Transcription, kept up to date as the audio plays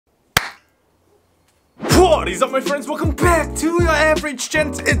What is up, my friends? Welcome back to your average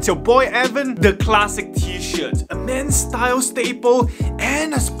gent. It's your boy Evan. The classic t-shirt, a men's style staple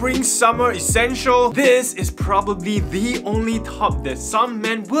and a spring summer essential. This is probably the only top that some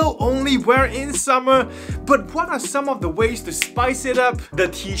men will only wear in summer. But what are some of the ways to spice it up? The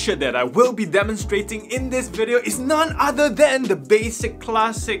t-shirt that I will be demonstrating in this video is none other than the basic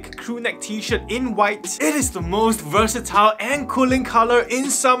classic crewneck t-shirt in white. It is the most versatile and cooling color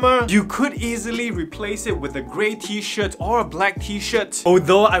in summer. You could easily replace it with a grey t-shirt or a black t-shirt.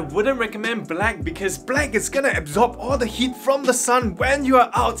 Although I wouldn't recommend black because black is gonna absorb all the heat from the sun when you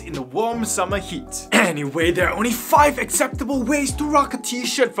are out in the warm summer heat. Anyway, there are only 5 acceptable ways to rock a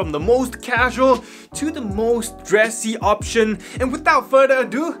t-shirt, from the most casual to the most dressy option. And without further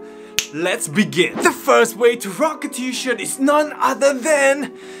ado, let's begin. The first way to rock a t-shirt is none other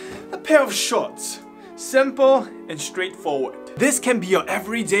than a pair of shorts. Simple and straightforward. This can be your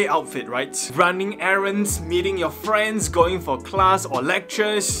everyday outfit, right? Running errands, meeting your friends, going for class or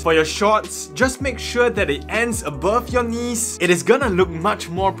lectures. For your shorts, just make sure that it ends above your knees. It is gonna look much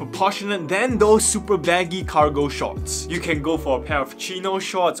more proportionate than those super baggy cargo shorts. You can go for a pair of chino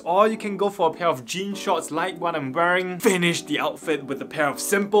shorts, or you can go for a pair of jean shorts like what I'm wearing. Finish the outfit with a pair of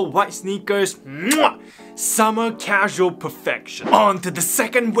simple white sneakers. Mwah! Summer casual perfection. On to the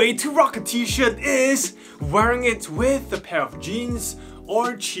second way to rock a t-shirt is wearing it with a pair of jeans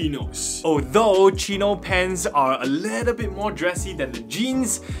or chinos. Although chino pants are a little bit more dressy than the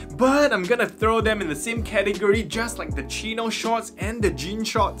jeans, but I'm gonna throw them in the same category just like the chino shorts and the jean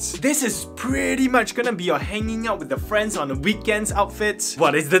shorts. This is pretty much gonna be your hanging out with the friends on the weekends outfit.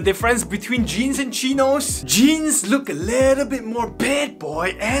 What is the difference between jeans and chinos? Jeans look a little bit more bad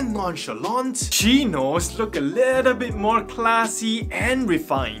boy and nonchalant. Chinos look a little bit more classy and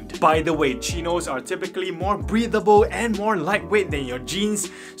refined. By the way, chinos are typically more breathable and more lightweight than your jeans,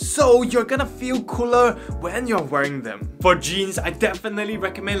 so you're gonna feel cooler when you're wearing them. For jeans, I definitely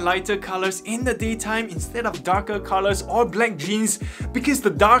recommend lighter colors in the daytime instead of darker colors or black jeans, because the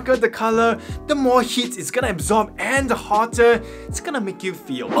darker the color, the more heat it's gonna absorb and the hotter it's gonna make you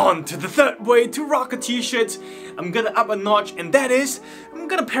feel. On to the third way to rock a t-shirt. I'm gonna up a notch, and that is, I'm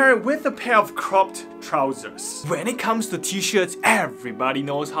gonna pair it with a pair of cropped trousers. When it comes to t-shirts, everybody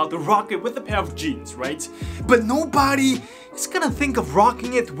knows how to rock it with a pair of jeans, right? But nobody is gonna think of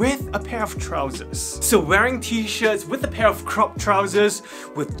rocking it with a pair of trousers. So wearing t-shirts with a pair of cropped trousers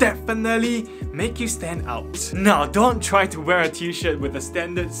will definitely make you stand out. Now, don't try to wear a t-shirt with a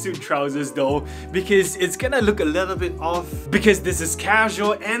standard suit trousers though, because it's gonna look a little bit off, because this is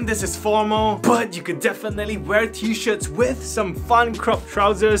casual and this is formal. But you could definitely wear t-shirts with some fun cropped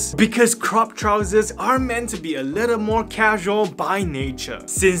trousers, because cropped trousers are meant to be a little more casual by nature.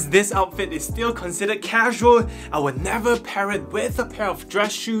 Since this outfit is still considered casual, I would never pair it with a pair of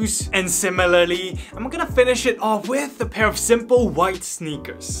dress shoes. And similarly, I'm gonna finish it off with a pair of simple white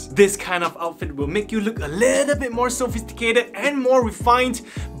sneakers. This kind of outfit will make you look a little bit more sophisticated and more refined,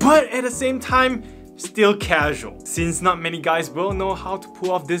 but at the same time, still casual. Since not many guys will know how to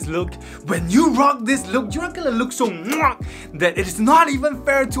pull off this look, when you rock this look, you're gonna look so mwah that it is not even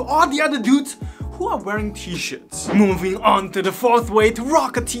fair to all the other dudes who are wearing t-shirts. Moving on to the fourth way to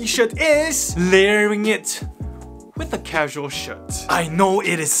rock a t-shirt is layering it with a casual shirt. I know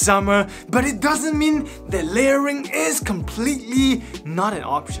it is summer, but it doesn't mean that layering is completely not an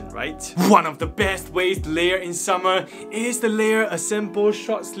option, right? One of the best ways to layer in summer is to layer a simple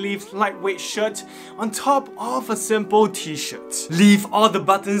short sleeved lightweight shirt on top of a simple t-shirt. Leave all the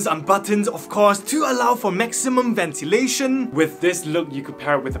buttons unbuttoned, of course, to allow for maximum ventilation. With this look, you could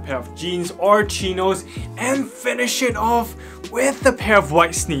pair it with a pair of jeans or chinos and finish it off with a pair of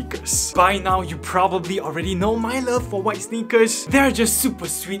white sneakers. By now, you probably already know my love for white sneakers. They're just super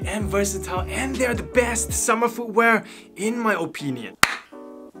sweet and versatile, and they're the best summer footwear in my opinion.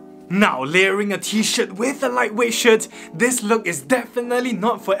 Now, layering a t-shirt with a lightweight shirt, this look is definitely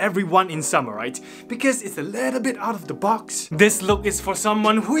not for everyone in summer, right? Because it's a little bit out of the box. This look is for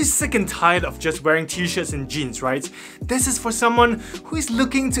someone who is sick and tired of just wearing t-shirts and jeans, right? This is for someone who is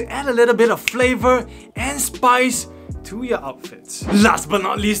looking to add a little bit of flavor and spice to your outfits. Last but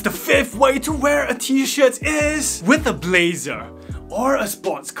not least, the fifth way to wear a t-shirt is with a blazer or a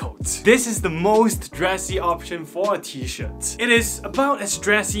sports coat. This is the most dressy option for a t-shirt. It is about as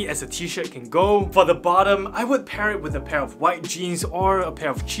dressy as a t-shirt can go. For the bottom, I would pair it with a pair of white jeans or a pair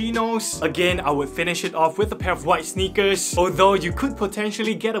of chinos. Again, I would finish it off with a pair of white sneakers, although you could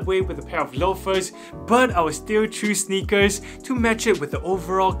potentially get away with a pair of loafers, but I would still choose sneakers to match it with the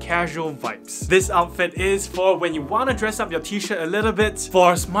overall casual vibes. This outfit is for when you want to dress up your t-shirt a little bit,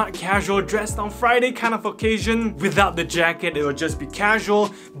 for a smart casual dressed on Friday kind of occasion. Without the jacket, it will just be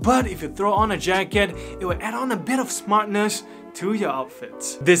casual, but if you throw on a jacket, it will add on a bit of smartness to your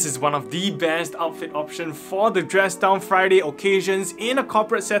outfits. This is one of the best outfit options for the dress down Friday occasions in a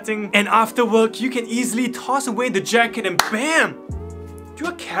corporate setting. And after work, you can easily toss away the jacket and bam!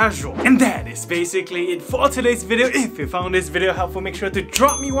 You're casual. And that is basically it for today's video. If you found this video helpful, make sure to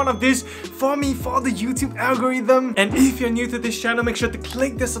drop me one of these for me for the YouTube algorithm. And if you're new to this channel, make sure to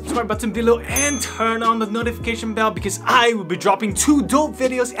click the subscribe button below and turn on the notification bell because I will be dropping 2 dope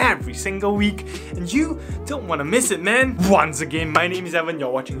videos every single week and you don't want to miss it, man. Once again, my name is Evan, you're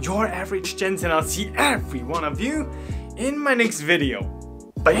watching Your Average Gents, and I'll see every one of you in my next video.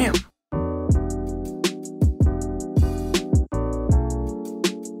 Bam!